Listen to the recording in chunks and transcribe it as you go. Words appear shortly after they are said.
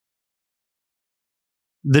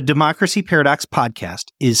The Democracy Paradox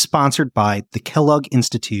podcast is sponsored by the Kellogg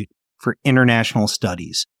Institute for International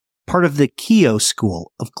Studies, part of the Keough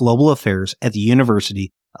School of Global Affairs at the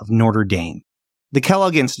University of Notre Dame. The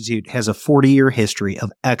Kellogg Institute has a 40-year history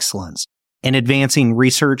of excellence in advancing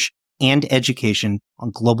research and education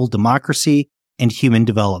on global democracy and human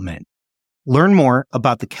development. Learn more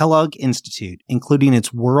about the Kellogg Institute, including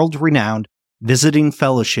its world-renowned visiting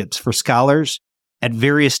fellowships for scholars at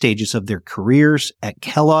various stages of their careers at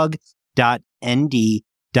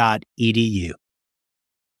kellogg.nd.edu.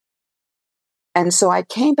 And so I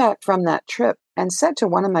came back from that trip and said to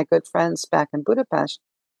one of my good friends back in Budapest,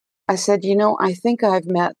 I said, I think I've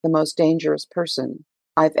met the most dangerous person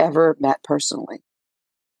I've ever met personally.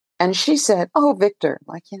 And she said, oh, Victor,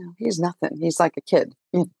 he's nothing. He's like a kid,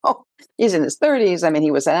 he's in his 30s. I mean,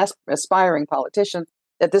 he was an aspiring politician.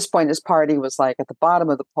 At this point, his party was like at the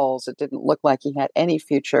bottom of the polls. It didn't look like he had any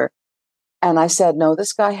future. And I said, no,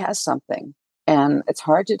 this guy has something. And it's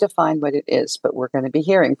hard to define what it is, but we're going to be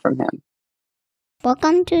hearing from him.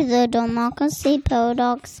 Welcome to the Democracy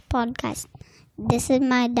Paradox podcast. This is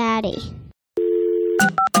my daddy.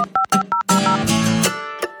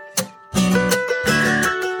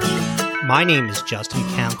 My name is Justin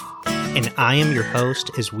Kempf, and I am your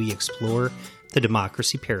host as we explore the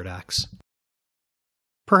Democracy Paradox.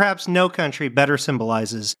 Perhaps no country better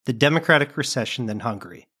symbolizes the democratic recession than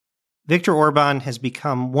Hungary. Viktor Orban has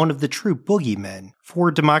become one of the true boogeymen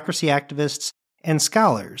for democracy activists and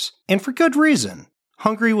scholars, and for good reason.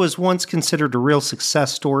 Hungary was once considered a real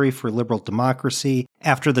success story for liberal democracy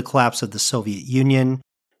after the collapse of the Soviet Union,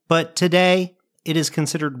 but today it is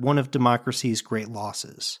considered one of democracy's great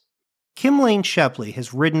losses. Kim Lane Shepley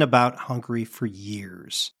has written about Hungary for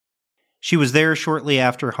years. She was there shortly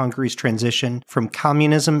after Hungary's transition from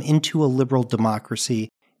communism into a liberal democracy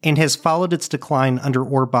and has followed its decline under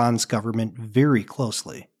Orban's government very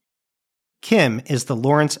closely. Kim is the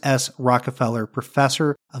Lawrence S. Rockefeller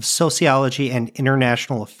Professor of Sociology and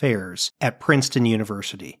International Affairs at Princeton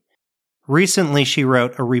University. Recently, she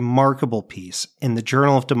wrote a remarkable piece in the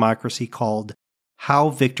Journal of Democracy called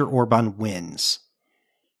How Viktor Orban Wins.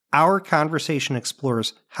 Our conversation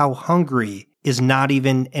explores how Hungary is not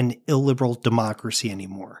even an illiberal democracy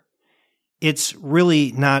anymore. It's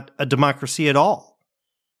really not a democracy at all.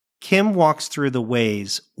 Kim walks through the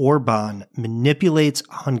ways Orban manipulates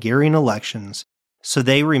Hungarian elections so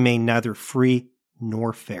they remain neither free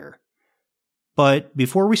nor fair. But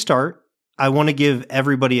before we start, I want to give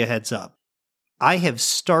everybody a heads up. I have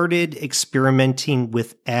started experimenting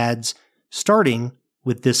with ads starting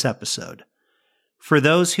with this episode. For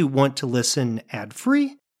those who want to listen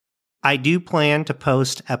ad-free, I do plan to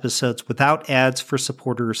post episodes without ads for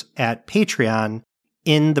supporters at Patreon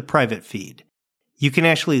in the private feed. You can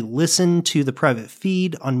actually listen to the private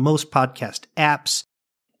feed on most podcast apps,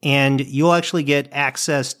 and you'll actually get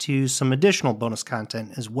access to some additional bonus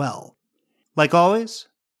content as well. Like always,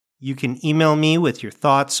 you can email me with your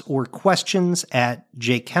thoughts or questions at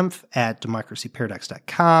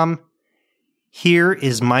jkempf@democracyparadox.com. Here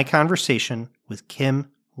is my conversation with Kim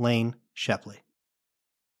Lane Shepley.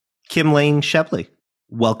 Kim Lane Shepley,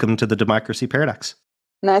 welcome to the Democracy Paradox.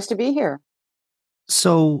 Nice to be here.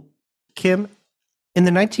 So, Kim, in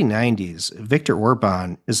the 1990s, Viktor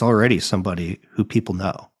Orban is already somebody who people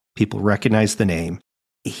know. People recognize the name.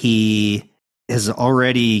 He has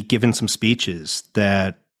already given some speeches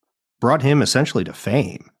that brought him essentially to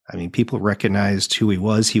fame. I mean, people recognized who he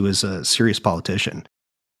was. He was a serious politician.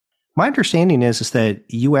 My understanding is that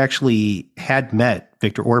you actually had met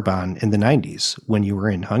Viktor Orban in the 90s when you were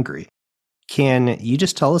in Hungary. Can you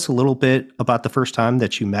just tell us a little bit about the first time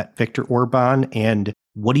that you met Viktor Orban and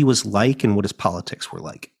what he was like and what his politics were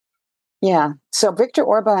like? Yeah. So Viktor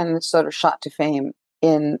Orban sort of shot to fame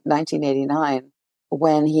in 1989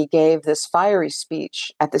 when he gave this fiery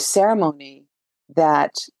speech at the ceremony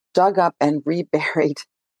that dug up and reburied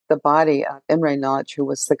the body of Imre Nagy, who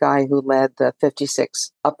was the guy who led the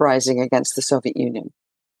 56 uprising against the Soviet Union.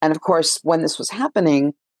 And of course, when this was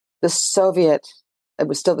happening, it was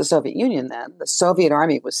still the Soviet Union then. The Soviet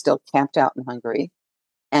army was still camped out in Hungary.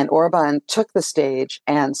 And Orban took the stage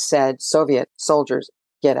and said, Soviet soldiers,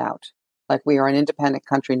 get out. Like, we are an independent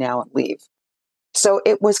country now and leave. So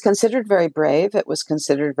it was considered very brave. It was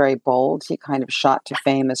considered very bold. He kind of shot to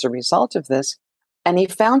fame as a result of this. And he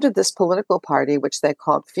founded this political party, which they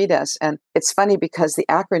called Fidesz. And it's funny because the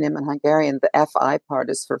acronym in Hungarian, the FI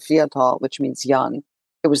part is for Fiatal, which means young.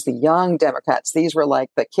 It was the young Democrats. These were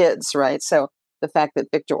like the kids, right? So the fact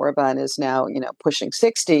that Viktor Orban is now, pushing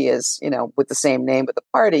 60 is, with the same name of the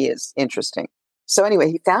party is interesting. So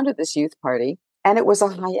anyway, he founded this youth party, and it was a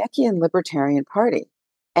Hayekian libertarian party.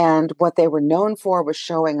 And what they were known for was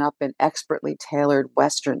showing up in expertly tailored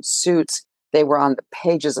Western suits. They were on the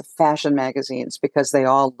pages of fashion magazines because they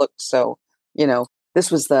all looked so, this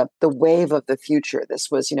was the wave of the future. This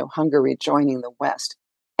was, Hungary joining the West.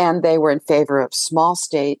 And they were in favor of small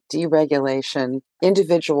state deregulation,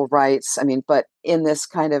 individual rights. But in this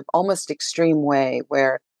kind of almost extreme way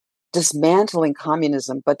where dismantling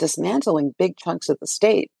communism, but dismantling big chunks of the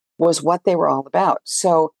state was what they were all about.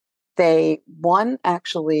 So they won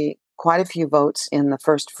actually quite a few votes in the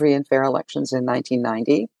first free and fair elections in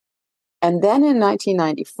 1990. And then in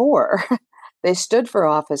 1994, they stood for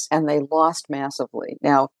office and they lost massively.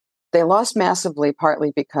 Now, they lost massively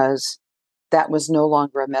partly because that was no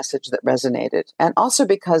longer a message that resonated, and also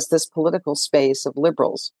because this political space of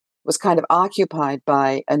liberals was kind of occupied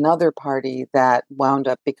by another party that wound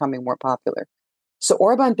up becoming more popular. So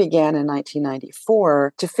Orban began in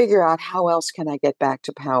 1994 to figure out how else can I get back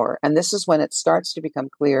to power. And this is when it starts to become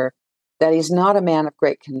clear that he's not a man of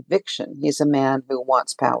great conviction. He's a man who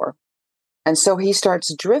wants power. And so he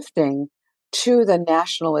starts drifting to the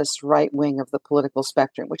nationalist right wing of the political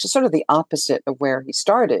spectrum, which is sort of the opposite of where he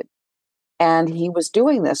started. And he was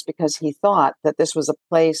doing this because he thought that this was a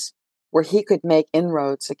place where he could make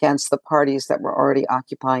inroads against the parties that were already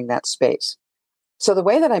occupying that space. So the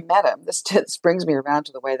way that I met him, this brings me around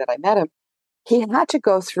to the way that I met him, he had to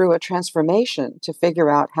go through a transformation to figure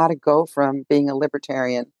out how to go from being a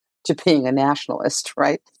libertarian to being a nationalist,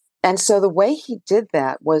 right? And so the way he did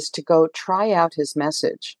that was to go try out his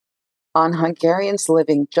message on Hungarians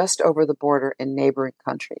living just over the border in neighboring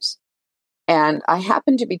countries. And I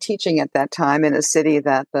happened to be teaching at that time in a city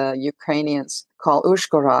that the Ukrainians call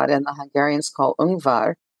Uzhgorod and the Hungarians call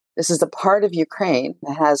Ungvar. This is a part of Ukraine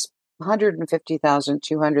that has 150,000,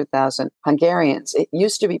 200,000 Hungarians. It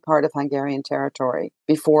used to be part of Hungarian territory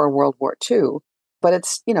before World War II, but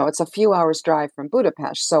it's a few hours drive from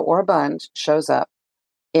Budapest. So Orban shows up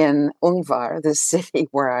in Ungvar, this city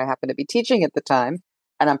where I happened to be teaching at the time,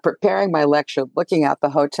 and I'm preparing my lecture, looking out the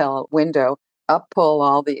hotel window. Up pull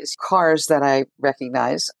all these cars that I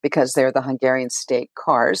recognize because they're the Hungarian state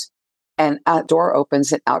cars. And a door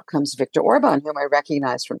opens and out comes Viktor Orban, whom I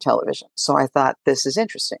recognize from television. So I thought, this is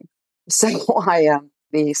interesting. So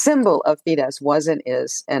the symbol of Fidesz was and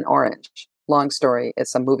is an orange. Long story,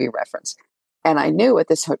 it's a movie reference. And I knew at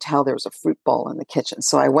this hotel there was a fruit bowl in the kitchen.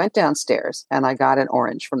 So I went downstairs and I got an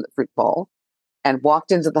orange from the fruit bowl and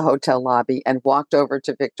walked into the hotel lobby and walked over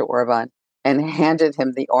to Viktor Orban and handed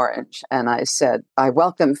him the orange. And I said, I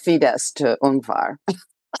welcome Fidesz to Ungvar.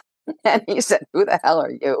 And he said, who the hell are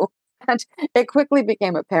you? And it quickly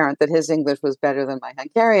became apparent that his English was better than my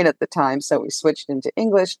Hungarian at the time. So we switched into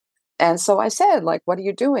English. And so I said, what are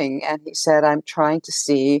you doing? And he said, I'm trying to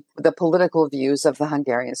see the political views of the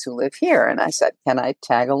Hungarians who live here. And I said, can I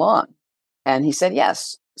tag along? And he said,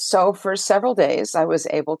 yes. So for several days, I was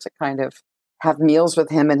able to kind of have meals with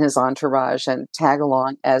him and his entourage and tag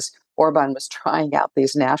along as Orban was trying out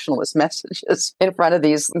these nationalist messages in front of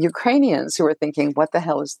these Ukrainians who were thinking, what the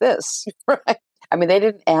hell is this? Right? They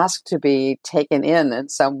didn't ask to be taken in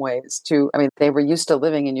some ways they were used to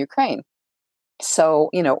living in Ukraine. So,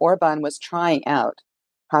 Orban was trying out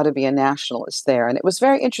how to be a nationalist there. And it was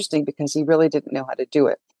very interesting because he really didn't know how to do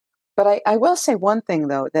it. But I will say one thing,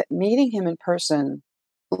 though, that meeting him in person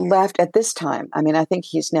left at this time. I think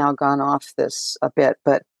he's now gone off this a bit,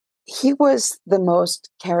 but he was the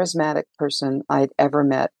most charismatic person I'd ever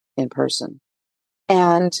met in person.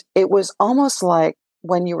 And it was almost like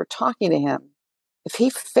when you were talking to him, if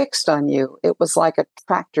he fixed on you, it was like a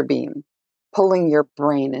tractor beam pulling your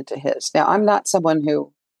brain into his. Now, I'm not someone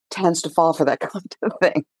who tends to fall for that kind of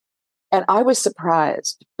thing. And I was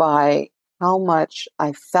surprised by how much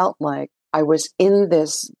I felt like I was in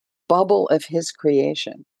this bubble of his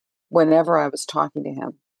creation whenever I was talking to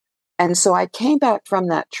him. And so I came back from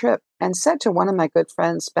that trip and said to one of my good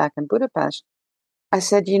friends back in Budapest, I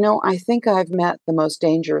said, I think I've met the most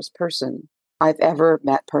dangerous person I've ever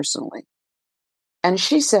met personally. And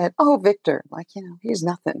she said, oh, Victor, he's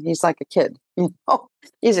nothing. He's like a kid,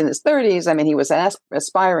 he's in his 30s. He was an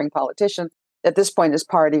aspiring politician. At this point, his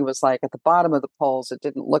party was at the bottom of the polls. It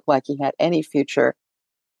didn't look like he had any future.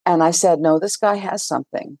 And I said, no, this guy has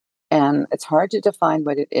something. And it's hard to define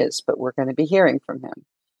what it is, but we're going to be hearing from him.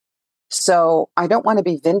 So I don't want to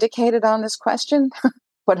be vindicated on this question,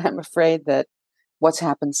 but I'm afraid that what's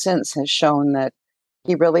happened since has shown that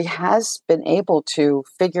he really has been able to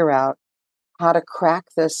figure out how to crack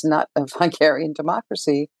this nut of Hungarian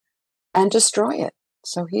democracy and destroy it.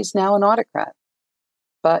 So he's now an autocrat.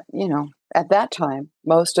 But, at that time,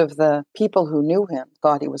 most of the people who knew him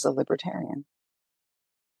thought he was a libertarian.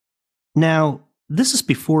 Now, this is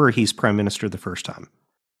before he's prime minister the first time.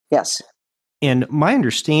 Yes. And my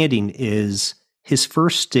understanding is his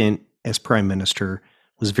first stint as prime minister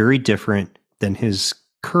was very different than his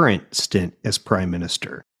current stint as prime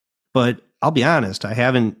minister. But I'll be honest, I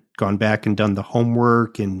haven't gone back and done the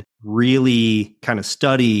homework and really kind of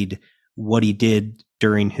studied what he did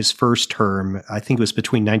during his first term. I think it was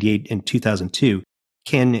between 98 and 2002.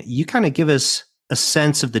 Can you kind of give us a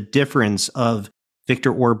sense of the difference of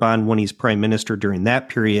Viktor Orban when he's prime minister during that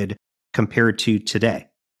period compared to today?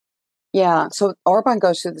 Yeah. So Orban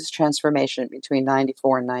goes through this transformation between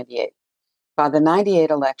 94 and 98. By the 98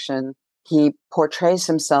 election, he portrays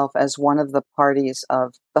himself as one of the parties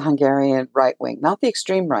of the Hungarian right wing, not the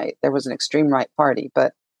extreme right. There was an extreme right party,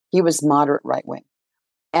 but he was moderate right wing.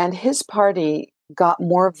 And his party got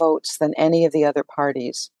more votes than any of the other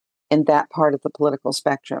parties in that part of the political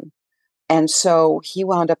spectrum. And so he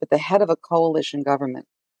wound up at the head of a coalition government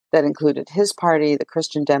that included his party, the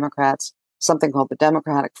Christian Democrats, something called the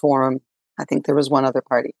Democratic Forum. I think there was one other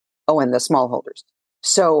party. Oh, and the smallholders.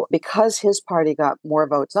 So because his party got more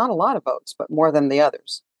votes, not a lot of votes, but more than the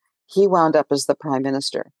others, he wound up as the prime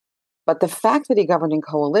minister. But the fact that he governed in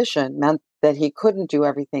coalition meant that he couldn't do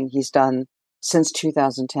everything he's done since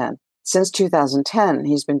 2010. Since 2010,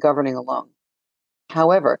 he's been governing alone.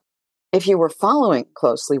 However, if you were following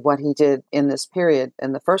closely what he did in this period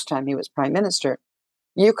and the first time he was prime minister,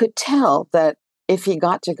 you could tell that if he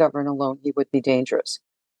got to govern alone, he would be dangerous.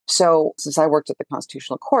 So since I worked at the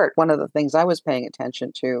Constitutional Court, one of the things I was paying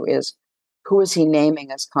attention to is who is he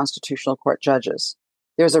naming as Constitutional Court judges?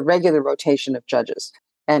 There's a regular rotation of judges,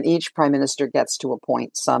 and each prime minister gets to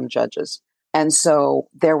appoint some judges. And so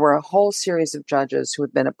there were a whole series of judges who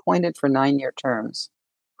had been appointed for 9-year terms,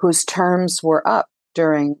 whose terms were up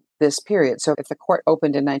during this period. So if the court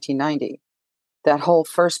opened in 1990, that whole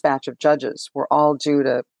first batch of judges were all due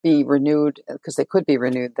to be renewed, because they could be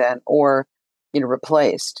renewed then, or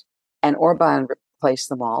replaced. And Orban replaced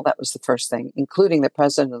them all. That was the first thing, including the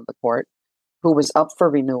president of the court, who was up for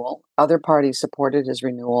renewal. Other parties supported his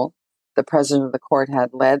renewal. The president of the court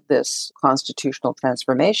had led this constitutional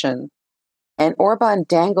transformation. And Orban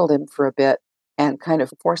dangled him for a bit and kind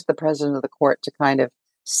of forced the president of the court to kind of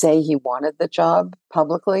say he wanted the job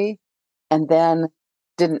publicly, and then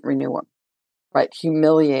didn't renew him, right?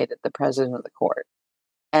 Humiliated the president of the court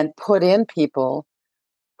and put in people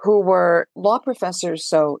who were law professors,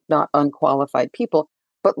 so not unqualified people,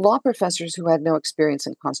 but law professors who had no experience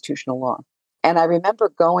in constitutional law. And I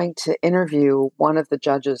remember going to interview one of the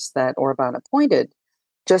judges that Orban appointed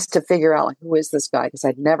just to figure out, like, who is this guy? Because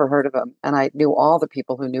I'd never heard of him. And I knew all the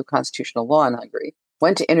people who knew constitutional law in Hungary.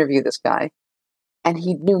 Went to interview this guy, and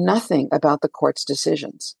he knew nothing about the court's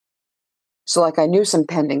decisions. So like I knew some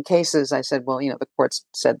pending cases. I said, well, the court's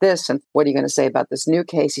said this, and what are you going to say about this new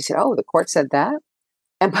case? He said, oh, the court said that?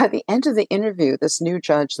 And by the end of the interview, this new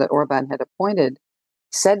judge that Orban had appointed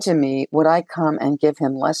said to me, would I come and give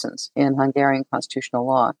him lessons in Hungarian constitutional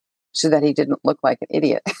law so that he didn't look like an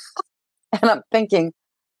idiot? And I'm thinking,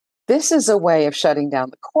 this is a way of shutting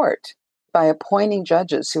down the court by appointing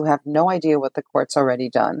judges who have no idea what the court's already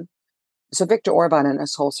done. So Viktor Orban and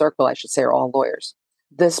his whole circle, I should say, are all lawyers.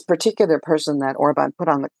 This particular person that Orban put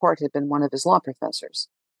on the court had been one of his law professors.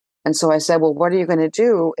 And so I said, well, what are you going to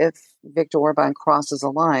do if Viktor Orban crosses a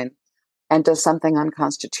line and does something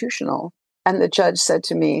unconstitutional? And the judge said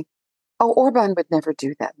to me, oh, Orban would never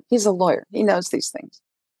do that. He's a lawyer. He knows these things.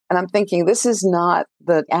 And I'm thinking, this is not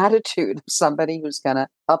the attitude of somebody who's going to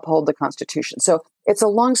uphold the Constitution. So it's a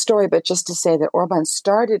long story, but just to say that Orban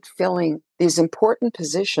started filling these important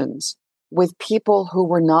positions with people who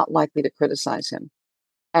were not likely to criticize him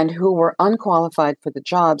and who were unqualified for the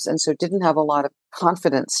jobs, and so didn't have a lot of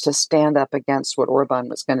confidence to stand up against what Orban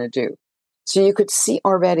was going to do. So you could see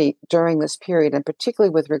already during this period, and particularly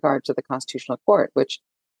with regard to the Constitutional Court, which,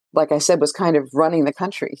 like I said, was kind of running the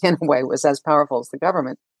country in a way, was as powerful as the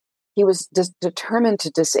government, he was determined to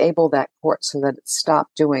disable that court so that it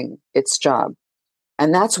stopped doing its job.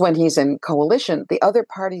 And that's when he's in coalition. The other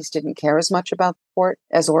parties didn't care as much about the court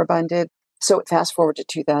as Orban did. So fast forward to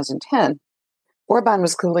 2010, Orban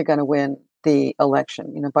was clearly going to win the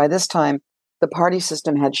election. By this time, the party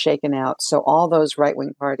system had shaken out. So all those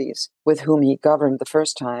right-wing parties with whom he governed the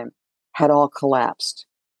first time had all collapsed.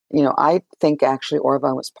 I think actually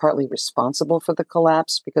Orban was partly responsible for the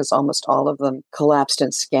collapse because almost all of them collapsed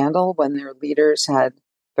in scandal when their leaders had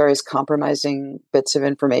various compromising bits of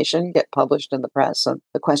information get published in the press. And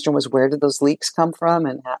the question was, where did those leaks come from?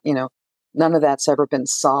 And, none of that's ever been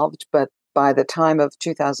solved. But by the time of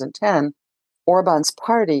 2010, Orban's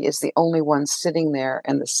party is the only one sitting there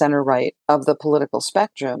in the center right of the political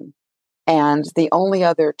spectrum. And the only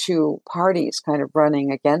other two parties kind of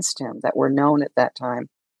running against him that were known at that time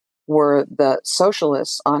were the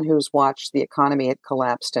socialists on whose watch the economy had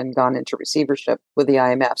collapsed and gone into receivership with the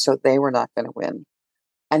IMF, so they were not going to win.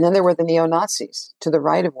 And then there were the neo-Nazis to the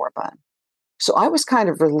right of Orban. So I was kind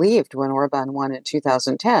of relieved when Orban won in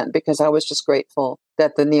 2010 because I was just grateful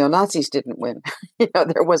that the neo-Nazis didn't win.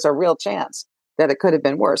 There was a real chance that it could have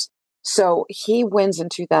been worse. So he wins in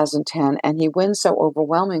 2010, and he wins so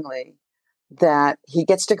overwhelmingly that he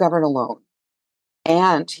gets to govern alone.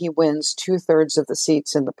 And he wins 2/3 of the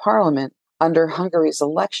seats in the parliament under Hungary's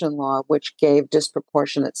election law, which gave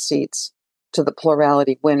disproportionate seats to the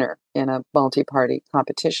plurality winner in a multi-party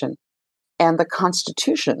competition. And the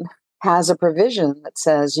constitution has a provision that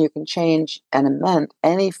says you can change and amend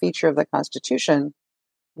any feature of the Constitution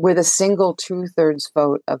with a single 2/3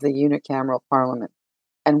 vote of the unicameral parliament.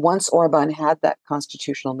 And once Orban had that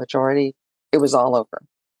constitutional majority, it was all over.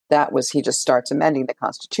 He just starts amending the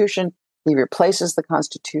Constitution. He replaces the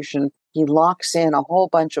Constitution. He locks in a whole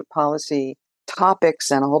bunch of policy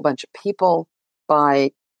topics and a whole bunch of people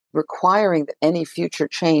by requiring that any future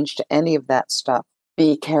change to any of that stuff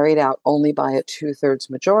be carried out only by a 2/3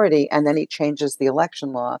 majority. And then he changes the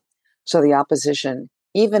election law. So the opposition,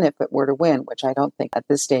 even if it were to win, which I don't think at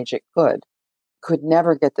this stage it could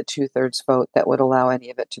never get the 2/3 vote that would allow any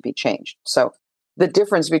of it to be changed. So the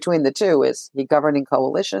difference between the two is he governed in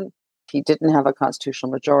coalition. He didn't have a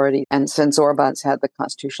constitutional majority. And since Orban's had the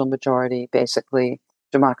constitutional majority, basically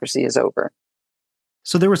democracy is over.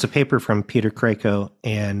 So there was a paper from Peter Krako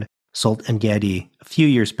and Solt and Getty a few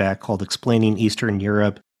years back called Explaining Eastern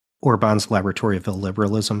Europe, Orban's Laboratory of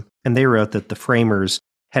Illiberalism. And they wrote that the framers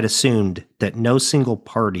had assumed that no single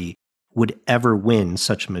party would ever win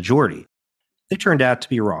such a majority. They turned out to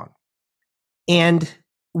be wrong. And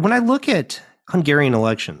when I look at Hungarian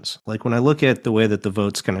elections, like when I look at the way that the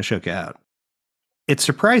votes kind of shook out, it's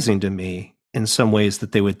surprising to me in some ways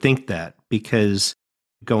that they would think that, because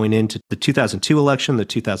going into the 2002 election, the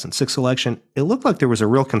 2006 election, it looked like there was a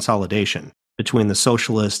real consolidation between the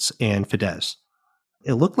socialists and Fidesz.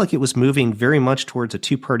 It looked like it was moving very much towards a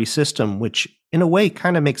two-party system, which in a way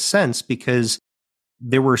kind of makes sense because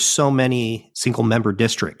there were so many single-member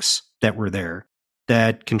districts that were there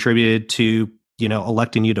that contributed to,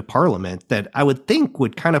 electing you to parliament, that I would think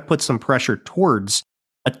would kind of put some pressure towards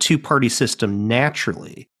a two-party system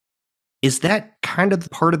naturally. Is that kind of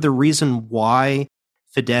part of the reason why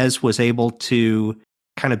Fidesz was able to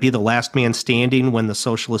kind of be the last man standing when the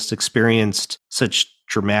socialists experienced such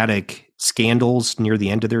dramatic scandals near the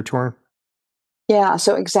end of their term? Yeah,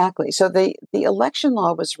 so exactly. So the election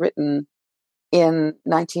law was written in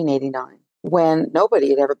 1989 when nobody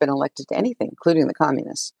had ever been elected to anything, including the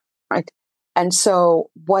communists, right? And so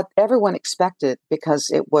what everyone expected, because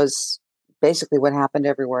it was basically what happened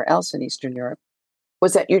everywhere else in Eastern Europe,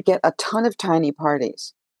 was that you'd get a ton of tiny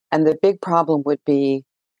parties. And the big problem would be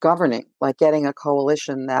governing, like getting a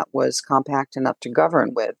coalition that was compact enough to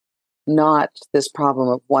govern with, not this problem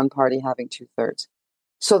of one party having 2/3.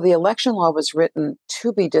 So the election law was written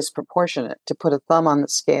to be disproportionate, to put a thumb on the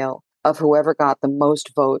scale of whoever got the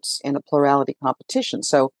most votes in a plurality competition.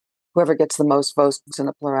 So whoever gets the most votes in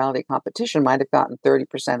a plurality competition might have gotten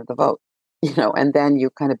 30% of the vote, and then you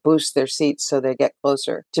kind of boost their seats so they get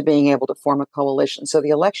closer to being able to form a coalition. So the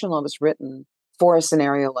election law was written for a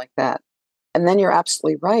scenario like that. And then you're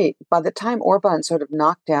absolutely right. By the time Orban sort of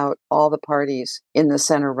knocked out all the parties in the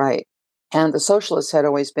center right, and the socialists had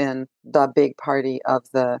always been the big party of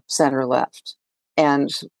the center left. And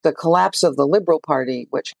the collapse of the Liberal Party,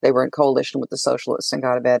 which they were in coalition with the socialists and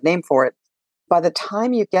got a bad name for it, by the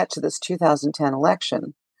time you get to this 2010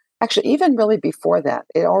 election, actually, even really before that,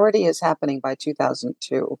 it already is happening by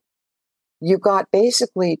 2002, you've got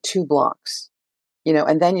basically two blocks,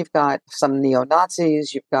 and then you've got some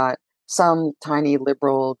neo-Nazis, you've got some tiny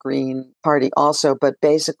liberal green party also, but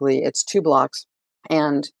basically it's two blocks.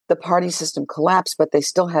 And the party system collapsed, but they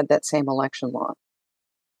still had that same election law.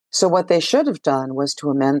 So what they should have done was to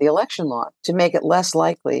amend the election law to make it less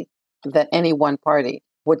likely that any one party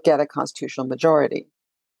would get a constitutional majority.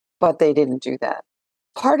 But they didn't do that.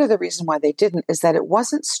 Part of the reason why they didn't is that it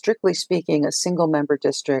wasn't, strictly speaking, a single member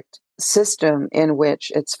district system in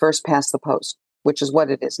which it's first past the post, which is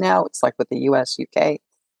what it is now. It's like with the US, UK.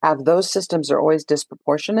 Those systems are always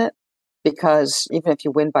disproportionate because even if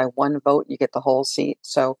you win by one vote, you get the whole seat.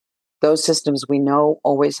 So those systems we know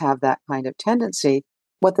always have that kind of tendency.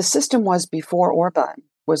 What the system was before Orban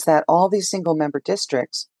was that all these single member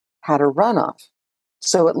districts had a runoff.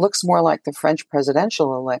 So it looks more like the French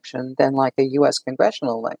presidential election than like a US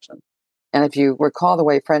congressional election. And if you recall the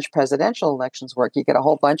way French presidential elections work, you get a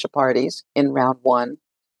whole bunch of parties in round one,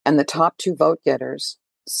 and the top two vote getters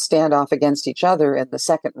stand off against each other in the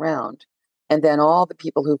second round. And then all the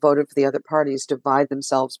people who voted for the other parties divide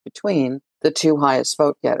themselves between the two highest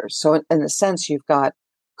vote getters. So in a sense, you've got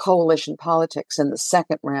coalition politics in the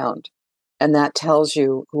second round, and that tells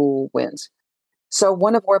you who wins. So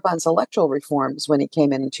one of Orban's electoral reforms when he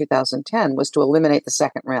came in 2010 was to eliminate the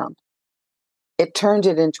second round. It turned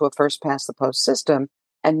it into a first past the post system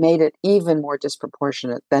and made it even more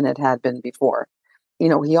disproportionate than it had been before.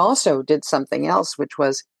 He also did something else, which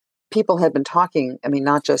was people had been talking,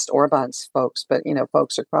 not just Orban's folks, but,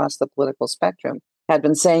 folks across the political spectrum had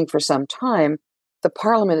been saying for some time, the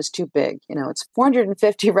parliament is too big. It's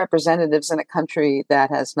 450 representatives in a country that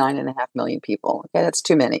has 9.5 million people. Okay, that's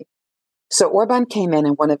too many. So Orban came in,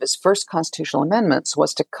 and one of his first constitutional amendments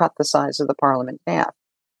was to cut the size of the parliament in half.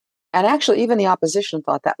 And actually, even the opposition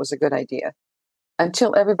thought that was a good idea,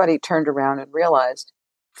 until everybody turned around and realized,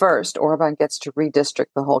 first, Orban gets to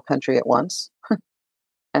redistrict the whole country at once.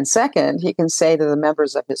 And second, he can say to the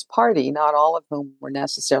members of his party, not all of whom were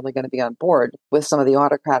necessarily going to be on board with some of the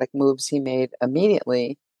autocratic moves he made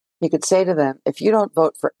immediately, he could say to them, if you don't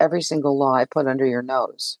vote for every single law I put under your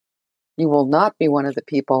nose, you will not be one of the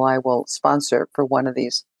people I will sponsor for one of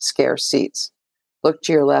these scarce seats. Look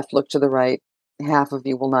to your left, look to the right. Half of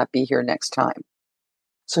you will not be here next time.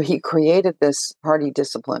 So he created this party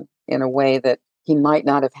discipline in a way that he might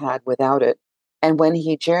not have had without it. And when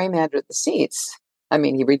he gerrymandered the seats,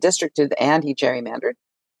 he redistricted and he gerrymandered.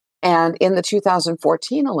 And in the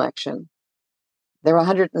 2014 election, there were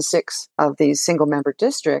 106 of these single member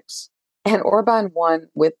districts, and Orban won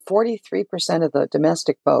with 43% of the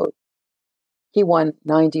domestic vote. He won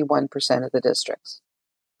 91% of the districts.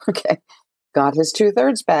 Okay. Got his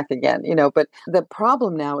 2/3 back again, but the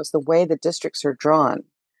problem now is the way the districts are drawn.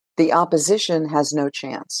 The opposition has no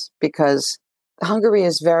chance because Hungary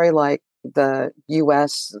is very like the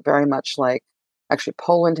US, very much like, actually,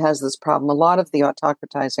 Poland has this problem. A lot of the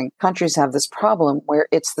autocratizing countries have this problem where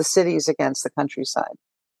it's the cities against the countryside.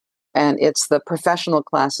 And it's the professional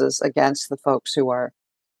classes against the folks who are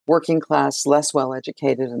working class, less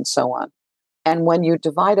well-educated, and so on. And when you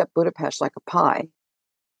divide up Budapest like a pie,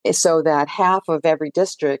 so that half of every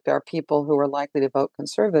district are people who are likely to vote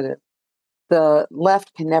conservative, the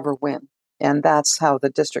left can never win. And that's how the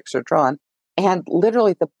districts are drawn. And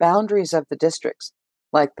literally the boundaries of the districts,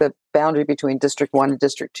 like the boundary between District 1 and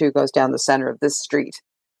District 2 goes down the center of this street.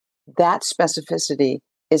 That specificity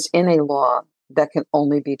is in a law that can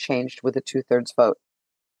only be changed with a 2/3 vote.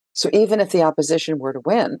 So even if the opposition were to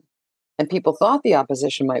win, and people thought the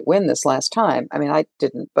opposition might win this last time, I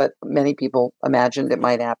didn't, but many people imagined it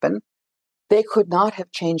might happen, they could not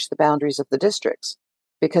have changed the boundaries of the districts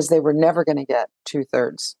because they were never going to get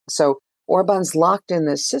 2/3. So Orban's locked in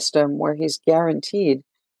this system where he's guaranteed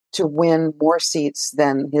to win more seats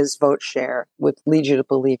than his vote share would lead you to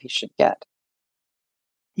believe he should get.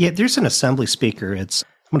 Yeah, there's an assembly speaker. I'm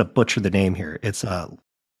going to butcher the name here. It's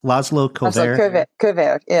Laszlo Kövér.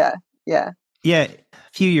 Kövér, yeah. Yeah, a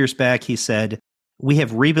few years back, he said, "We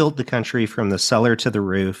have rebuilt the country from the cellar to the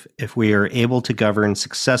roof. If we are able to govern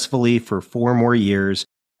successfully for 4 more years,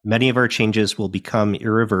 many of our changes will become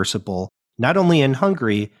irreversible, not only in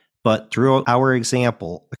Hungary, but through our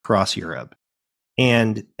example across Europe."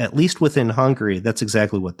 And at least within Hungary, that's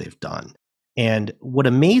exactly what they've done. And what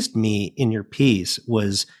amazed me in your piece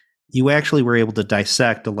was you actually were able to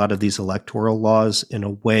dissect a lot of these electoral laws in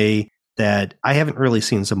a way that I haven't really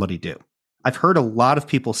seen somebody do. I've heard a lot of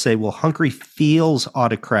people say, well, Hungary feels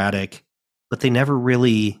autocratic, but they never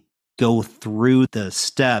really go through the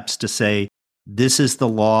steps to say, this is the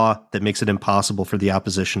law that makes it impossible for the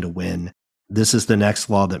opposition to win. This is the next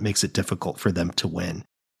law that makes it difficult for them to win.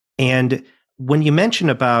 And when you mention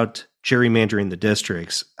about gerrymandering the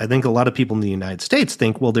districts, I think a lot of people in the United States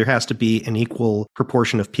think, well, there has to be an equal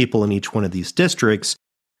proportion of people in each one of these districts.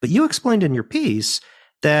 But you explained in your piece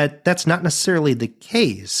that that's not necessarily the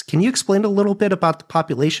case. Can you explain a little bit about the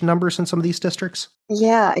population numbers in some of these districts?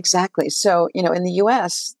 Yeah, exactly. So, in the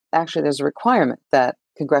US, actually, there's a requirement that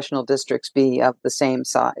congressional districts be of the same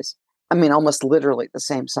size. Almost literally the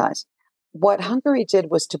same size. What Hungary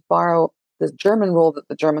did was to borrow the German rule that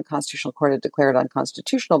the German Constitutional Court had declared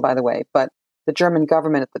unconstitutional, by the way, but the German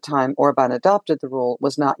government at the time Orban adopted the rule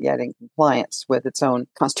was not yet in compliance with its own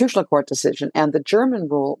Constitutional Court decision. And the German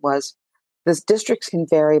rule was the districts can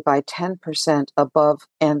vary by 10% above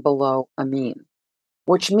and below a mean,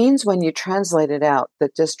 which means when you translate it out, the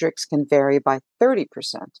districts can vary by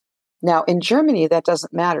 30%. Now, in Germany, that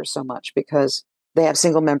doesn't matter so much because they have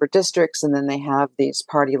single member districts and then they have these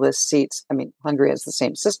party list seats. Hungary has the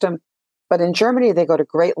same system. But in Germany, they go to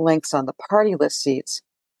great lengths on the party list seats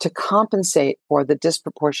to compensate for the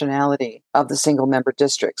disproportionality of the single member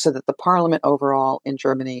district so that the parliament overall in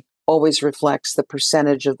Germany always reflects the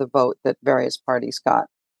percentage of the vote that various parties got.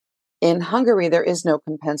 In Hungary, there is no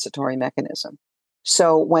compensatory mechanism.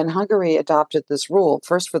 So when Hungary adopted this rule,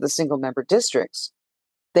 first for the single-member districts,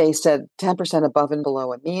 they said 10% above and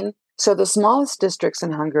below a mean. So the smallest districts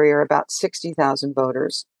in Hungary are about 60,000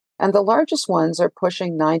 voters, and the largest ones are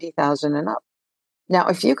pushing 90,000 and up. Now,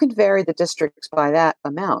 if you can vary the districts by that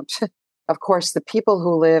amount, of course, the people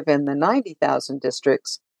who live in the 90,000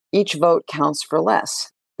 districts, each vote counts for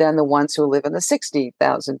less than the ones who live in the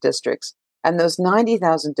 60,000 districts. And those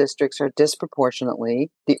 90,000 districts are disproportionately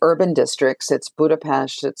the urban districts. It's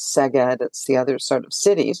Budapest, it's Szeged, it's the other sort of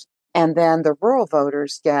cities. And then the rural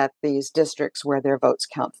voters get these districts where their votes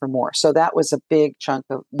count for more. So that was a big chunk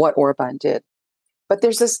of what Orban did. But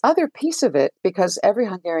there's this other piece of it, because every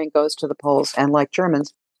Hungarian goes to the polls, and like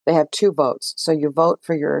Germans, they have two votes. So you vote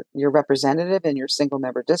for your representative in your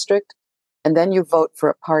single-member district, and then you vote for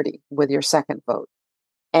a party with your second vote.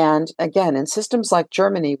 And again, in systems like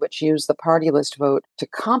Germany, which use the party list vote to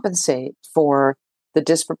compensate for the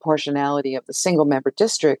disproportionality of the single-member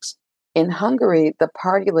districts, in Hungary, the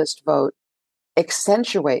party list vote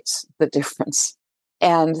accentuates the difference.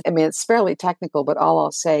 And I mean, it's fairly technical, but all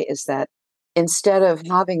I'll say is that instead of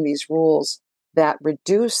having these rules that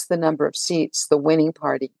reduce the number of seats the winning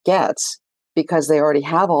party gets, because they already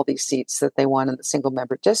have all these seats that they want in the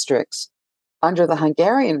single-member districts, under the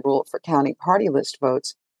Hungarian rule for counting party list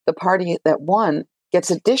votes, the party that won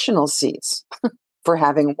gets additional seats for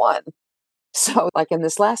having won. So like in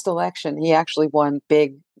this last election, he actually won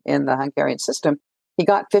big in the Hungarian system. He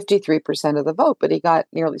got 53% of the vote, but he got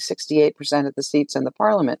nearly 68% of the seats in the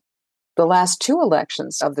parliament. The last two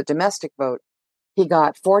elections of the domestic vote, he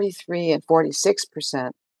got 43 and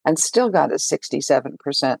 46% and still got a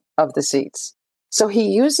 67% of the seats. So he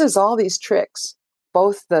uses all these tricks,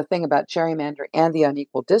 both the thing about gerrymandering and the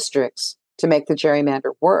unequal districts, to make the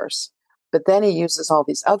gerrymander worse. But then he uses all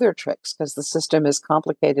these other tricks because the system is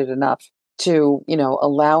complicated enough to,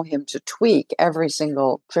 allow him to tweak every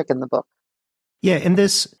single trick in the book. Yeah, and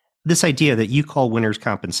this idea that you call winner's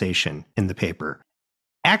compensation in the paper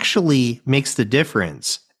actually makes the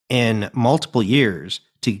difference in multiple years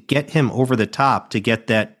to get him over the top, to get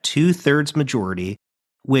that 2/3 majority,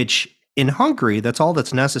 which in Hungary, that's all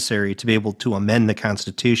that's necessary to be able to amend the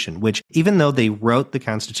Constitution, which even though they wrote the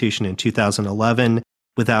Constitution in 2011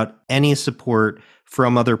 without any support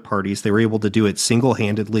from other parties, they were able to do it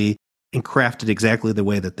single-handedly and craft it exactly the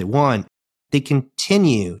way that they want. They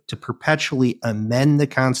continue to perpetually amend the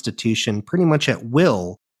Constitution pretty much at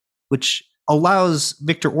will, which allows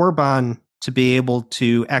Viktor Orban to be able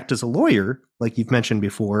to act as a lawyer, like you've mentioned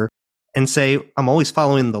before, and say, I'm always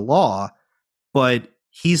following the law, but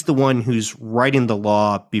he's the one who's writing the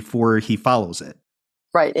law before he follows it.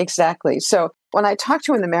 Right, exactly. So when I talk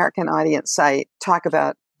to an American audience, I talk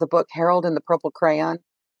about the book Harold and the Purple Crayon.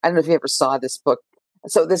 I don't know if you ever saw this book.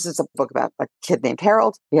 So this is a book about a kid named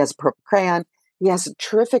Harold. He has a purple crayon. He has a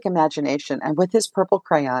terrific imagination. And with his purple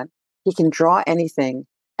crayon, he can draw anything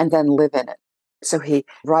and then live in it. So he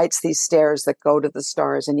writes these stairs that go to the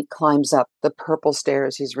stars, and he climbs up the purple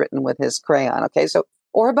stairs he's written with his crayon. Okay, so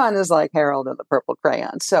Orban is like Harold and the Purple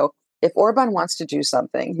Crayon. So if Orban wants to do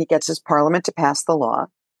something, he gets his parliament to pass the law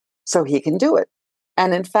so he can do it.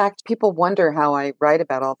 And in fact, people wonder how I write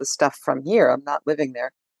about all this stuff from here. I'm not living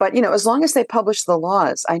there. But, as long as they publish the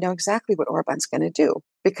laws, I know exactly what Orban's going to do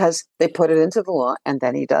because they put it into the law and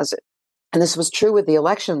then he does it. And this was true with the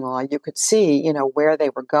election law. You could see, where they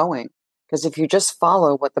were going. Because if you just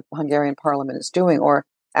follow what the Hungarian parliament is doing, or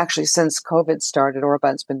actually since COVID started,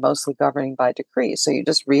 Orban's been mostly governing by decree. So you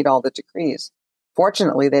just read all the decrees.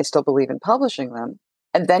 Fortunately, they still believe in publishing them.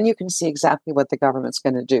 And then you can see exactly what the government's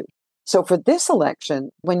going to do. So for this election,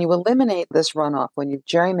 when you eliminate this runoff, when you've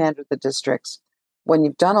gerrymandered the districts, when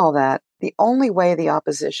you've done all that, the only way the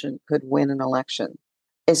opposition could win an election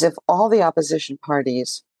is if all the opposition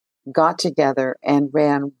parties got together and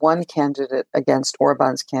ran one candidate against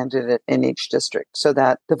Orban's candidate in each district so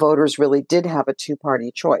that the voters really did have a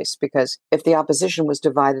two-party choice. Because if the opposition was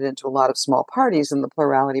divided into a lot of small parties and the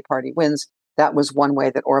plurality party wins, that was one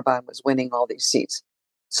way that Orban was winning all these seats.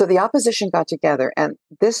 So the opposition got together, and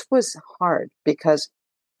this was hard because,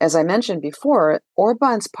 as I mentioned before,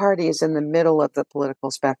 Orban's party is in the middle of the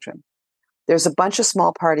political spectrum. There's a bunch of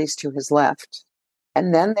small parties to his left,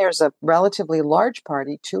 and then there's a relatively large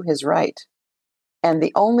party to his right. And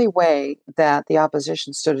the only way that the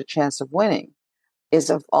opposition stood a chance of winning is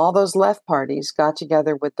if all those left parties got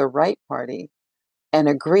together with the right party and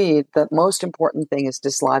agreed that most important thing is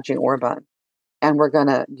dislodging Orban. And we're going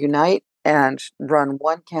to unite and run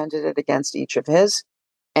one candidate against each of his.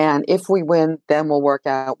 And if we win, then we'll work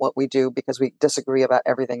out what we do because we disagree about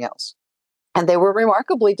everything else. And they were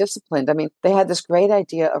remarkably disciplined. I mean, they had this great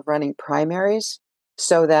idea of running primaries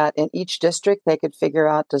so that in each district they could figure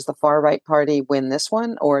out, does the far right party win this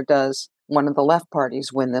one or does one of the left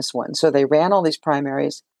parties win this one? So they ran all these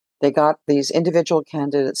primaries. They got these individual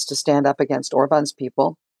candidates to stand up against Orban's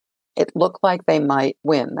people. It looked like they might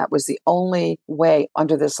win. That was the only way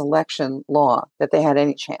under this election law that they had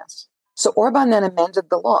any chance. So Orban then amended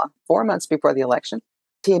the law 4 months before the election.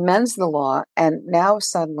 He amends the law, and now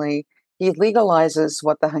suddenly he legalizes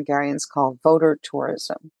what the Hungarians call voter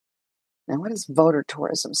tourism. Now, what is voter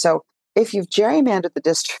tourism? So if you've gerrymandered the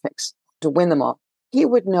districts to win them all, he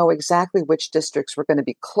would know exactly which districts were going to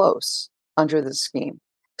be close under the scheme.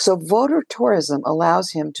 So voter tourism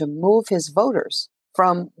allows him to move his voters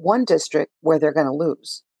from one district where they're going to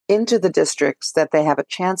lose into the districts that they have a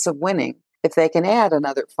chance of winning if they can add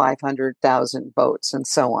another 500,000 votes and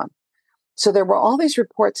so on. So there were all these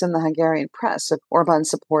reports in the Hungarian press of Orban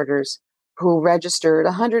supporters who registered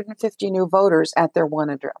 150 new voters at their one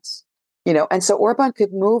address. And so Orban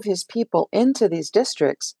could move his people into these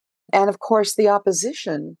districts. And of course, the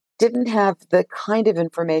opposition didn't have the kind of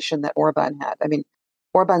information that Orban had. I mean,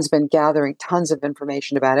 Orban's been gathering tons of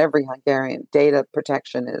information about every Hungarian. Data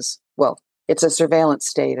protection it's a surveillance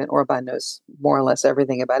state, and Orban knows more or less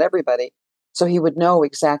everything about everybody. So he would know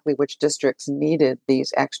exactly which districts needed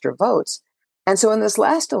these extra votes. And so in this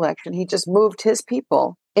last election, he just moved his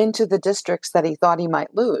people into the districts that he thought he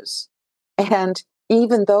might lose. And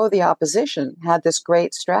even though the opposition had this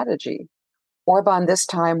great strategy, Orban this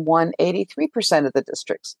time won 83% of the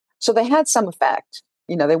districts. So they had some effect.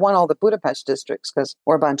 They won all the Budapest districts because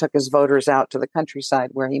Orban took his voters out to the countryside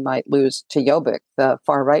where he might lose to Jobbik, the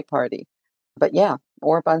far right party. But yeah,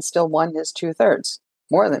 Orban still won his 2/3,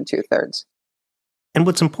 more than 2/3. And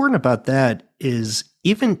what's important about that is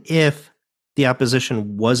even if the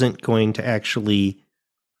opposition wasn't going to actually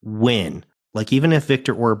win, like even if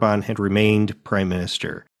Viktor Orban had remained prime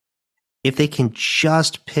minister, if they can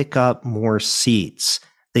just pick up more seats,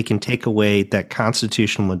 they can take away that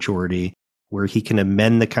constitutional majority where he can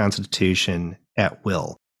amend the Constitution at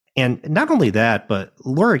will. And not only that, but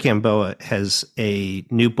Laura Gamboa has a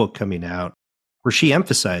new book coming out where she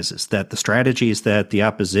emphasizes that the strategies that the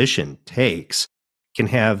opposition takes can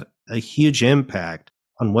have a huge impact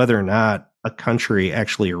on whether or not a country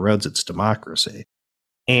actually erodes its democracy.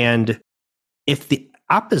 And if the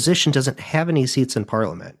opposition doesn't have any seats in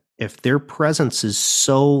parliament, if their presence is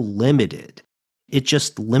so limited, it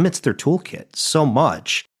just limits their toolkit so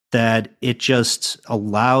much that it just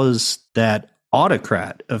allows that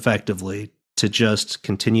autocrat effectively to just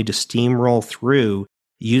continue to steamroll through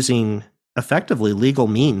using effectively legal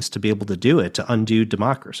means to be able to do it, to undo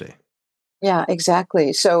democracy. Yeah,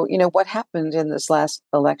 exactly. So, what happened in this last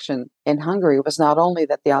election in Hungary was not only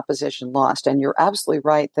that the opposition lost, and you're absolutely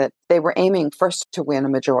right that they were aiming first to win a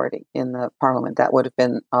majority in the parliament. That would have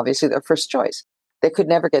been obviously their first choice. They could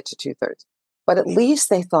never get to 2/3, but at least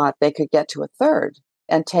they thought they could get to a third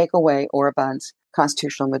and take away Orban's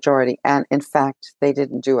constitutional majority. And in fact, they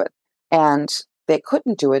didn't do it. And they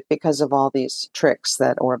couldn't do it because of all these tricks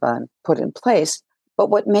that Orban put in place. But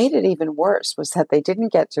what made it even worse was that they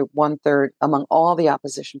didn't get to 1/3 among all the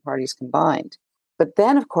opposition parties combined. But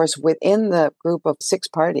then, of course, within the group of 6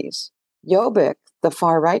 parties, Jobbik, the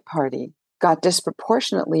far right party, got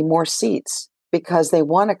disproportionately more seats because they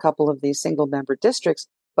won a couple of these single member districts,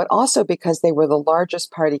 but also because they were the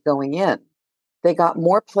largest party going in. They got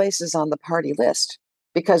more places on the party list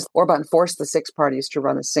because Orban forced the 6 parties to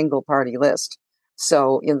run a single party list.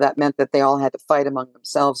 So that meant that they all had to fight among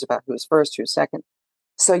themselves about who's first, who's second.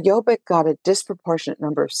 So Jobbik got a disproportionate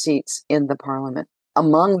number of seats in the parliament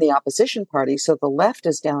among the opposition parties. So the left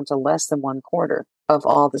is down to less than 1/4 of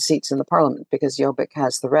all the seats in the parliament because Jobbik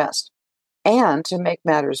has the rest. And to make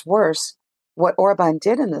matters worse, what Orban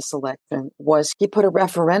did in this election was he put a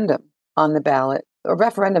referendum on the ballot, a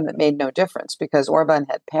referendum that made no difference because Orban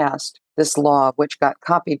had passed this law, which got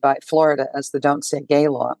copied by Florida as the Don't Say Gay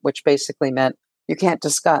law, which basically meant you can't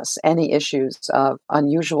discuss any issues of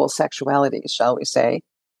unusual sexuality, shall we say,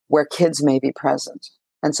 where kids may be present.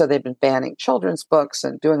 And so they've been banning children's books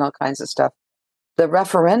and doing all kinds of stuff. The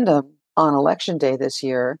referendum on election day this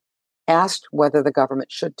year asked whether the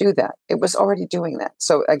government should do that. It was already doing that.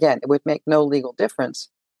 So again, it would make no legal difference.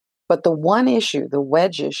 But the one issue, the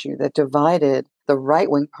wedge issue that divided the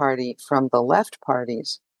right-wing party from the left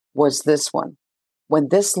parties was this one. When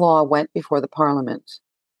this law went before the parliament,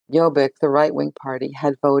 Jobbik, the right-wing party,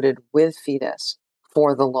 had voted with Fidesz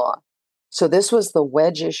for the law. So this was the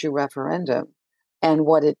wedge issue referendum. And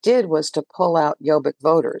what it did was to pull out Jobbik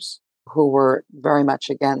voters who were very much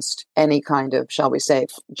against any kind of, shall we say,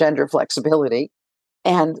 gender flexibility.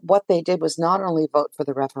 And what they did was not only vote for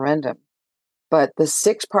the referendum, but the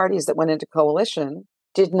 6 parties that went into coalition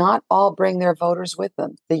did not all bring their voters with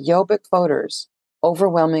them. The Jobbik voters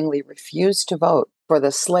overwhelmingly refused to vote for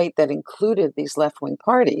the slate that included these left-wing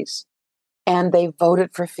parties, and they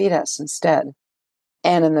voted for Fidesz instead.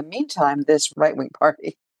 And in the meantime, this right-wing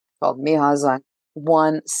party called Mi Hazak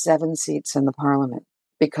won 7 seats in the parliament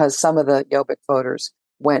because some of the Jobbik voters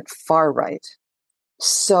went far right.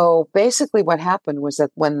 So basically what happened was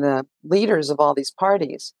that when the leaders of all these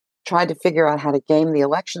parties tried to figure out how to game the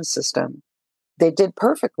election system, they did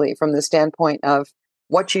perfectly from the standpoint of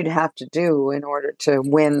what you'd have to do in order to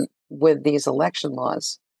win with these election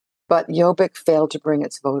laws. But Jobbik failed to bring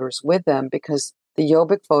its voters with them because the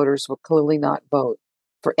Jobbik voters will clearly not vote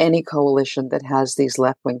for any coalition that has these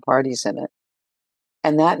left-wing parties in it.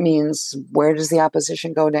 And that means, where does the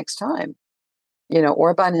opposition go next time?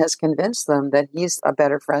 Orban has convinced them that he's a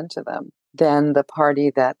better friend to them than the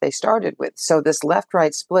party that they started with. So this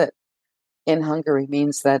left-right split in Hungary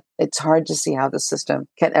means that it's hard to see how the system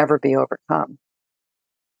can ever be overcome.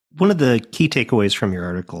 One of the key takeaways from your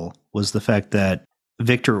article was the fact that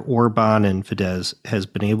Viktor Orban and Fidesz has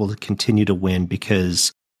been able to continue to win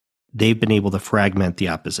because they've been able to fragment the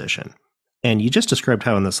opposition. And you just described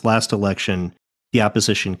how in this last election, the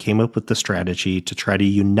opposition came up with the strategy to try to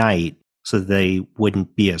unite so they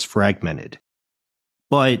wouldn't be as fragmented.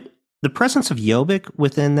 But the presence of Jobbik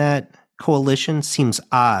within that coalition seems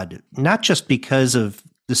odd, not just because of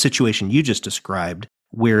the situation you just described,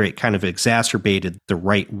 where it kind of exacerbated the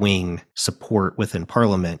right-wing support within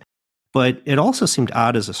parliament, but it also seemed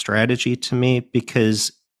odd as a strategy to me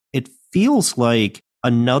because it feels like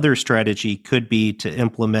another strategy could be to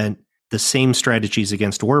implement the same strategies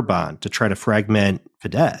against Orban to try to fragment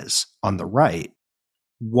Fidesz on the right.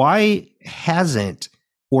 Why hasn't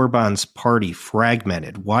Orban's party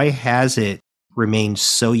fragmented? Why has it remained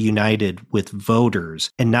so united with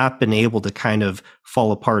voters and not been able to kind of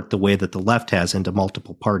fall apart the way that the left has into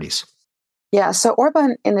multiple parties? Yeah, so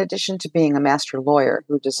Orban, in addition to being a master lawyer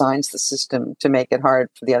who designs the system to make it hard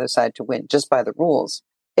for the other side to win just by the rules,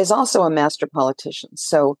 is also a master politician.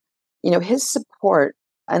 So, his support,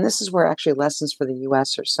 and this is where actually lessons for the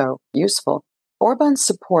US are so useful, Orban's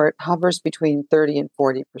support hovers between 30 and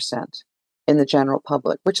 40% in the general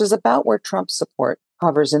public, which is about where Trump's support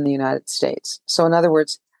hovers in the United States. So in other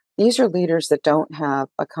words, these are leaders that don't have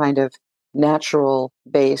a kind of natural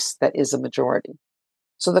base that is a majority.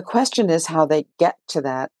 So the question is how they get to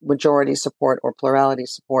that majority support or plurality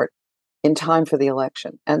support in time for the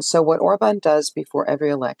election. And so what Orban does before every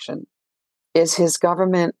election is his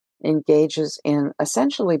government engages in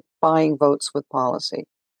essentially buying votes with policy.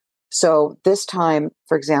 So this time,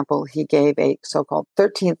 for example, he gave a so-called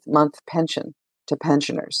 13th month pension to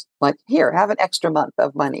pensioners. Like, here, have an extra month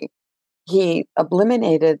of money. He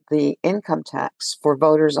eliminated the income tax for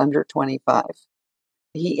voters under 25.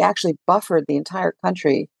 He actually buffered the entire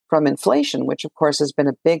country from inflation, which of course has been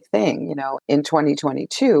a big thing, in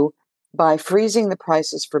 2022, by freezing the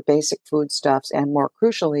prices for basic foodstuffs and, more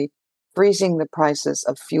crucially, freezing the prices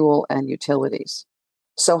of fuel and utilities.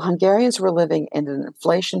 So Hungarians were living in an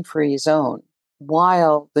inflation-free zone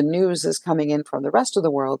while the news is coming in from the rest of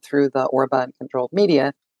the world through the Orban-controlled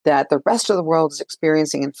media that the rest of the world is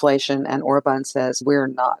experiencing inflation, and Orban says we're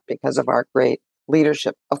not because of our great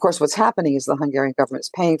leadership. Of course, what's happening is the Hungarian government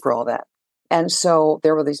is paying for all that. And so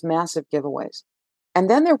there were these massive giveaways. And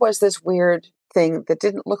then there was this weird thing that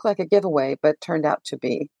didn't look like a giveaway, but turned out to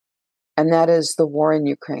be, and that is the war in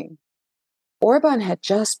Ukraine. Orban had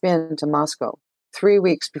just been to Moscow 3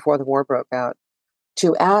 weeks before the war broke out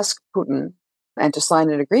to ask Putin and to sign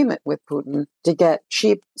an agreement with Putin to get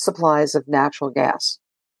cheap supplies of natural gas.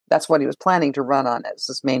 That's what he was planning to run on as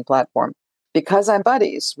his main platform. Because I'm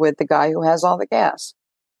buddies with the guy who has all the gas,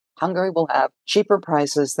 Hungary will have cheaper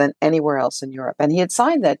prices than anywhere else in Europe. And he had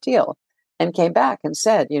signed that deal and came back and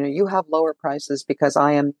said, you have lower prices because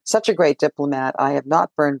I am such a great diplomat. I have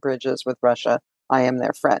not burned bridges with Russia. I am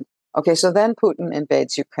their friend. Okay, so then Putin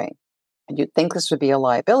invades Ukraine. And you'd think this would be a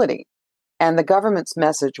liability. And the government's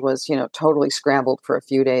message was, totally scrambled for a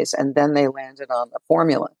few days. And then they landed on the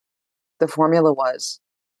formula. The formula was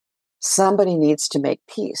somebody needs to make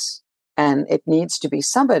peace. And it needs to be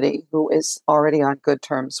somebody who is already on good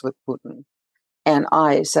terms with Putin. And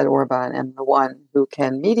I, said Orban, am the one who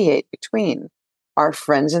can mediate between our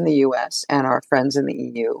friends in the US and our friends in the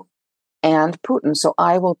EU and Putin. So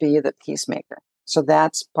I will be the peacemaker. So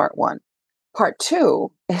that's part one. Part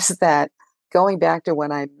two is that going back to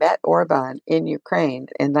when I met Orban in Ukraine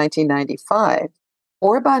in 1995,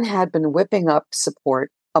 Orban had been whipping up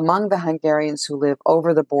support among the Hungarians who live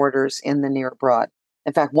over the borders in the near abroad.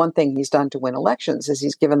 In fact, one thing he's done to win elections is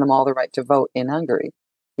he's given them all the right to vote in Hungary.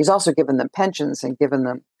 He's also given them pensions and given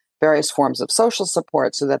them various forms of social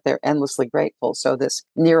support so that they're endlessly grateful. So this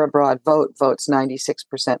near abroad vote votes 96%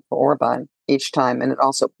 for Orban each time, and it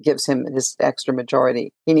also gives him his extra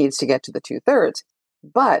majority he needs to get to the 2/3.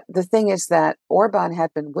 But the thing is that Orban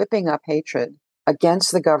had been whipping up hatred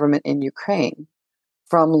against the government in Ukraine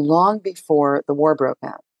from long before the war broke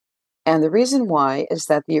out. And the reason why is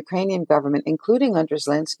that the Ukrainian government, including under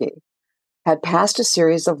Zelensky, had passed a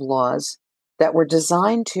series of laws that were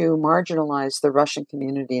designed to marginalize the Russian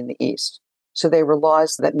community in the East. So they were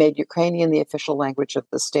laws that made Ukrainian the official language of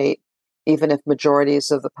the state, even if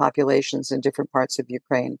majorities of the populations in different parts of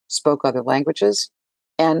Ukraine spoke other languages.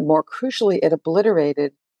 And more crucially, it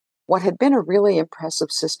obliterated what had been a really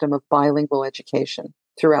impressive system of bilingual education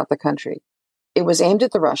throughout the country. It was aimed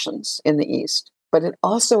at the Russians in the East, but it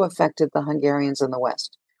also affected the Hungarians in the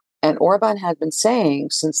West. And Orban had been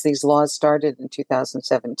saying since these laws started in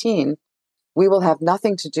 2017, we will have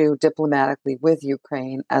nothing to do diplomatically with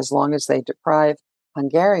Ukraine as long as they deprive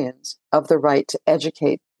Hungarians of the right to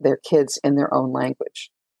educate their kids in their own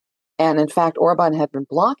language. And in fact, Orban had been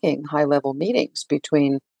blocking high-level meetings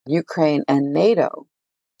between Ukraine and NATO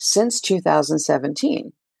since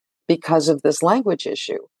 2017 because of this language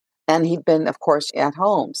issue. And he'd been, of course, at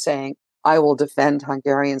home saying, I will defend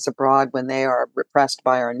Hungarians abroad when they are repressed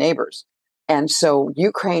by our neighbors. And so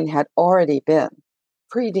Ukraine had already been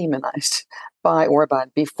pre-demonized by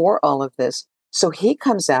Orban before all of this. So he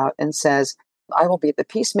comes out and says, I will be the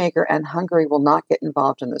peacemaker and Hungary will not get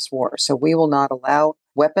involved in this war. So we will not allow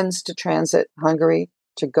weapons to transit Hungary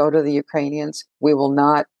to go to the Ukrainians. We will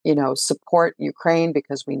not, support Ukraine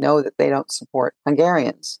because we know that they don't support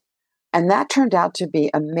Hungarians. And that turned out to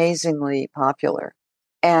be amazingly popular.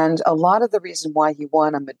 And a lot of the reason why he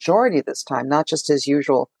won a majority this time, not just his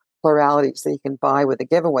usual pluralities that he can buy with the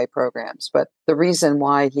giveaway programs, but the reason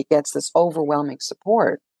why he gets this overwhelming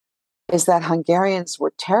support is that Hungarians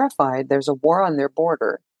were terrified there's a war on their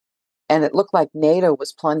border. And it looked like NATO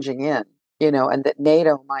was plunging in, and that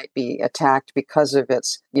NATO might be attacked because of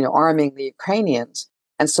its, arming the Ukrainians.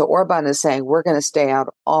 And so Orban is saying, we're going to stay out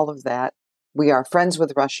of all of that. We are friends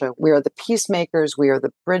with Russia. We are the peacemakers. We are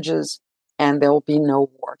the bridges. And there will be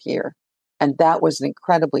no war here. And that was an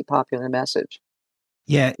incredibly popular message.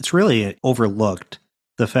 Yeah, it's really overlooked,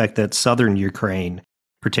 the fact that southern Ukraine,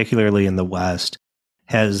 particularly in the west,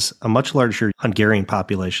 has a much larger Hungarian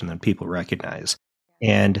population than people recognize.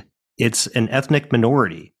 And it's an ethnic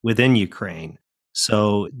minority within Ukraine.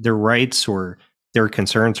 So their rights or their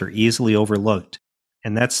concerns are easily overlooked.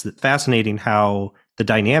 And that's fascinating how the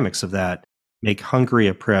dynamics of that make Hungary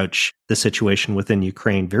approach the situation within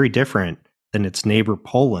Ukraine very different than its neighbor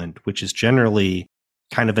Poland, which has generally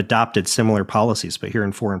kind of adopted similar policies. But here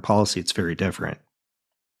in foreign policy, it's very different.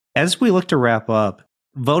 As we look to wrap up,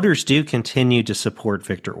 voters do continue to support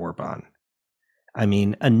Viktor Orban. I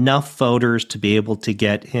mean, enough voters to be able to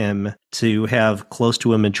get him to have close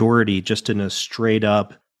to a majority just in a straight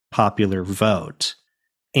up popular vote.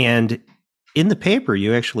 And in the paper,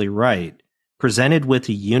 you actually write, presented with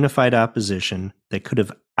a unified opposition that could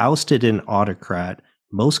have ousted an autocrat,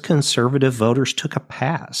 most conservative voters took a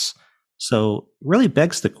pass. So it really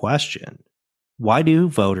begs the question, why do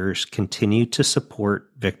voters continue to support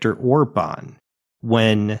Viktor Orban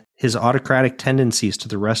when his autocratic tendencies to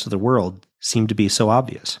the rest of the world seem to be so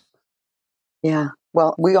obvious? Yeah,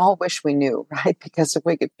 well, we all wish we knew, right? Because if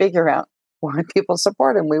we could figure out why people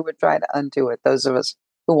support him, we would try to undo it, those of us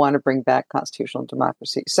who want to bring back constitutional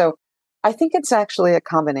democracy. So I think it's actually a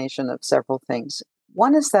combination of several things.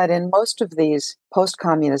 One is that in most of these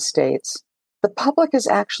post-communist states, the public is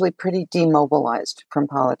actually pretty demobilized from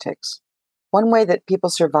politics. One way that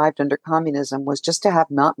people survived under communism was just to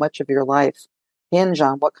have not much of your life hinge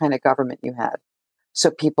on what kind of government you had.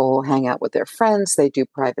 So people hang out with their friends, they do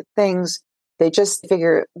private things, they just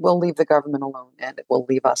figure we'll leave the government alone and it will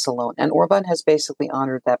leave us alone. And Orban has basically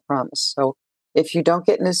honored that promise. So if you don't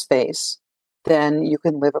get in his face, then you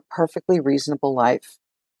can live a perfectly reasonable life,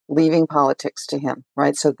 leaving politics to him,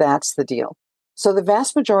 right? So that's the deal. So the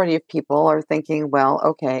vast majority of people are thinking, well,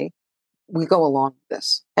 okay, we go along with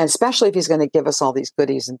this. And especially if he's going to give us all these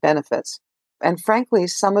goodies and benefits. And frankly,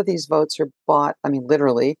 some of these votes are bought,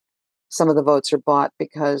 literally, some of the votes are bought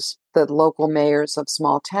because the local mayors of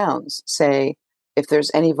small towns say, if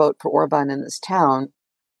there's any vote for Orban in this town,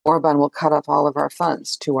 Orban will cut off all of our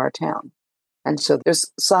funds to our town. And so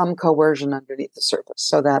there's some coercion underneath the surface.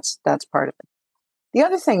 So that's part of it. The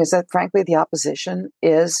other thing is that, frankly, the opposition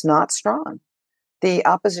is not strong. The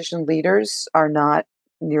opposition leaders are not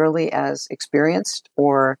nearly as experienced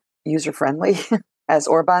or user-friendly as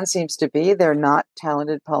Orban seems to be. They're not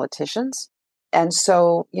talented politicians. And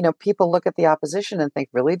so, people look at the opposition and think,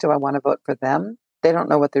 really, do I want to vote for them? They don't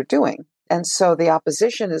know what they're doing. And so the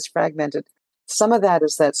opposition is fragmented. Some of that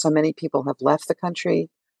is that so many people have left the country.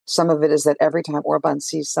 Some of it is that every time Orban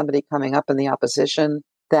sees somebody coming up in the opposition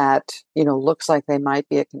that, looks like they might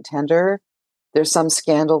be a contender, there's some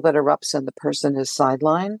scandal that erupts and the person is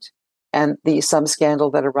sidelined. And some scandal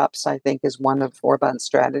that erupts, I think, is one of Orban's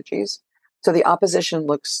strategies. So the opposition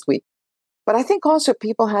looks weak. But I think also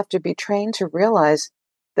people have to be trained to realize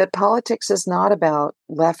that politics is not about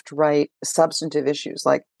left-right substantive issues,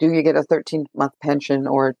 like do you get a 13-month pension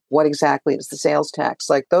or what exactly is the sales tax?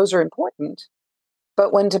 Like those are important.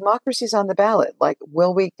 But when democracy's on the ballot, like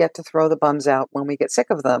will we get to throw the bums out when we get sick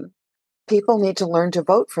of them? People need to learn to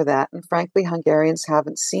vote for that. And frankly, Hungarians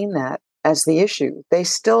haven't seen that as the issue. They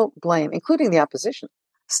still blame, including the opposition,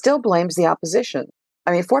 still blames the opposition.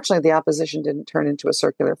 I mean, fortunately, the opposition didn't turn into a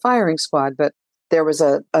circular firing squad, but there was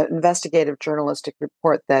an investigative journalistic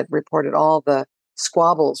report that reported all the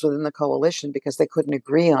squabbles within the coalition because they couldn't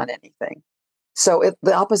agree on anything. So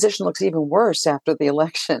the opposition looks even worse after the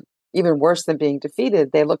election, even worse than being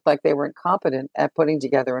defeated. They looked like they were incompetent at putting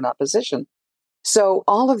together an opposition. So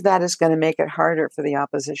all of that is going to make it harder for the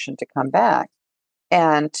opposition to come back.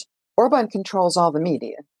 And Orban controls all the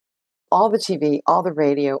media, all the TV, all the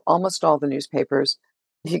radio, almost all the newspapers.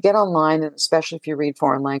 If you get online, and especially if you read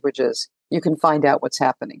foreign languages, you can find out what's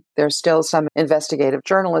happening. There's still some investigative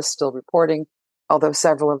journalists still reporting, although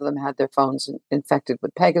several of them had their phones infected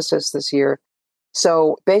with Pegasus this year.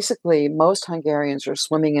 So basically, most Hungarians are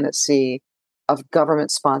swimming in a sea of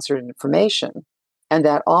government-sponsored information. And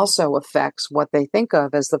that also affects what they think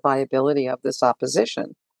of as the viability of this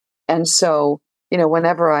opposition. And so,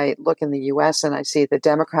 whenever I look in the US and I see the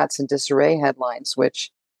Democrats in disarray headlines, which,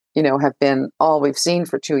 have been all we've seen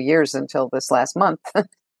for 2 years until this last month,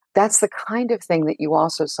 that's the kind of thing that you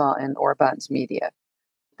also saw in Orban's media.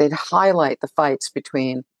 They'd highlight the fights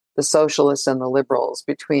between the socialists and the liberals,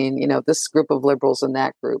 between, this group of liberals and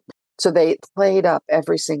that group. So they played up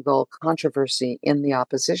every single controversy in the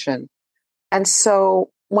opposition. And so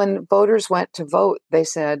when voters went to vote, they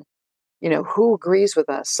said, who agrees with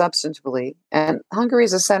us substantively? And Hungary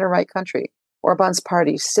is a center-right country. Orban's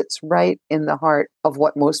party sits right in the heart of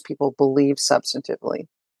what most people believe substantively.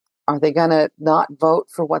 Are they going to not vote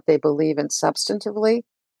for what they believe in substantively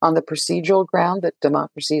on the procedural ground that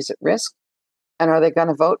democracy is at risk? And are they going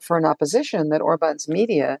to vote for an opposition that Orban's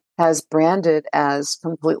media has branded as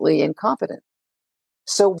completely incompetent?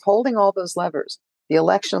 So holding all those levers, the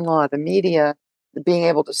election law, the media, being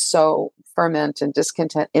able to sow ferment and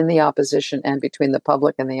discontent in the opposition and between the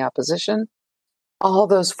public and the opposition, all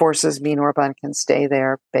those forces mean Orban can stay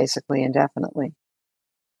there basically indefinitely.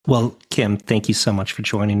 Well, Kim, thank you so much for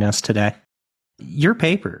joining us today. Your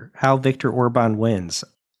paper, How Viktor Orban Wins,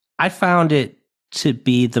 I found it to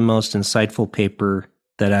be the most insightful paper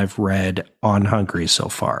that I've read on Hungary so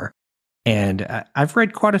far. And I've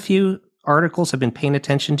read quite a few articles. I've been paying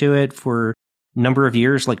attention to it for a number of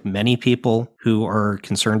years, like many people who are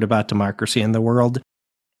concerned about democracy in the world.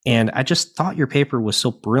 And I just thought your paper was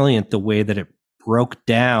so brilliant the way that it broke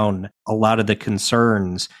down a lot of the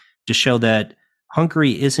concerns to show that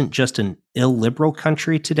Hungary isn't just an illiberal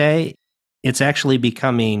country today. It's actually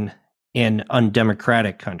becoming an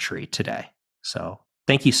undemocratic country today. So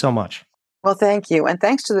thank you so much. Well, thank you. And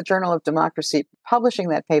thanks to the Journal of Democracy for publishing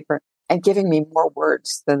that paper and giving me more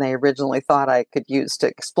words than they originally thought I could use to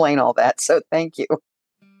explain all that. So thank you.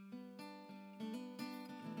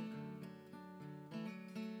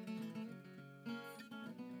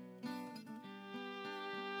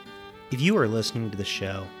 If you are listening to the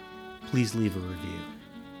show, please leave a review.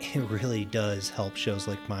 It really does help shows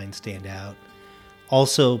like mine stand out.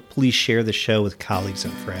 Also, please share the show with colleagues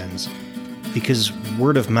and friends, because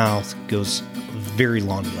word of mouth goes a very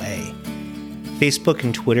long way. Facebook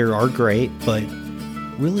and Twitter are great, but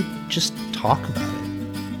really just talk about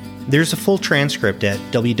it. There's a full transcript at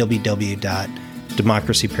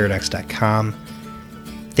www.democracyparadox.com.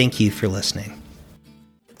 Thank you for listening.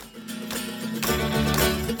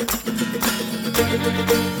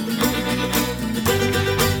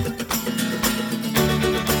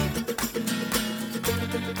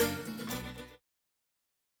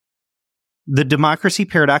 The Democracy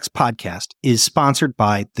Paradox podcast is sponsored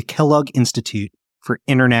by the Kellogg Institute for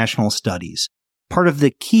International Studies, part of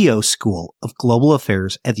the Keough School of Global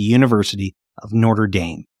Affairs at the University of Notre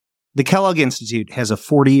Dame. The Kellogg Institute has a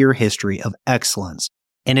 40-year history of excellence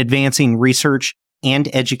in advancing research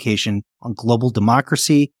and education on global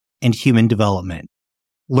democracy and human development.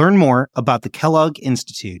 Learn more about the Kellogg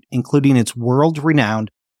Institute, including its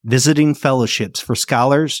world-renowned visiting fellowships for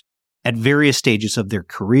scholars at various stages of their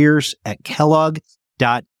careers at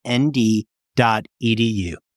kellogg.nd.edu.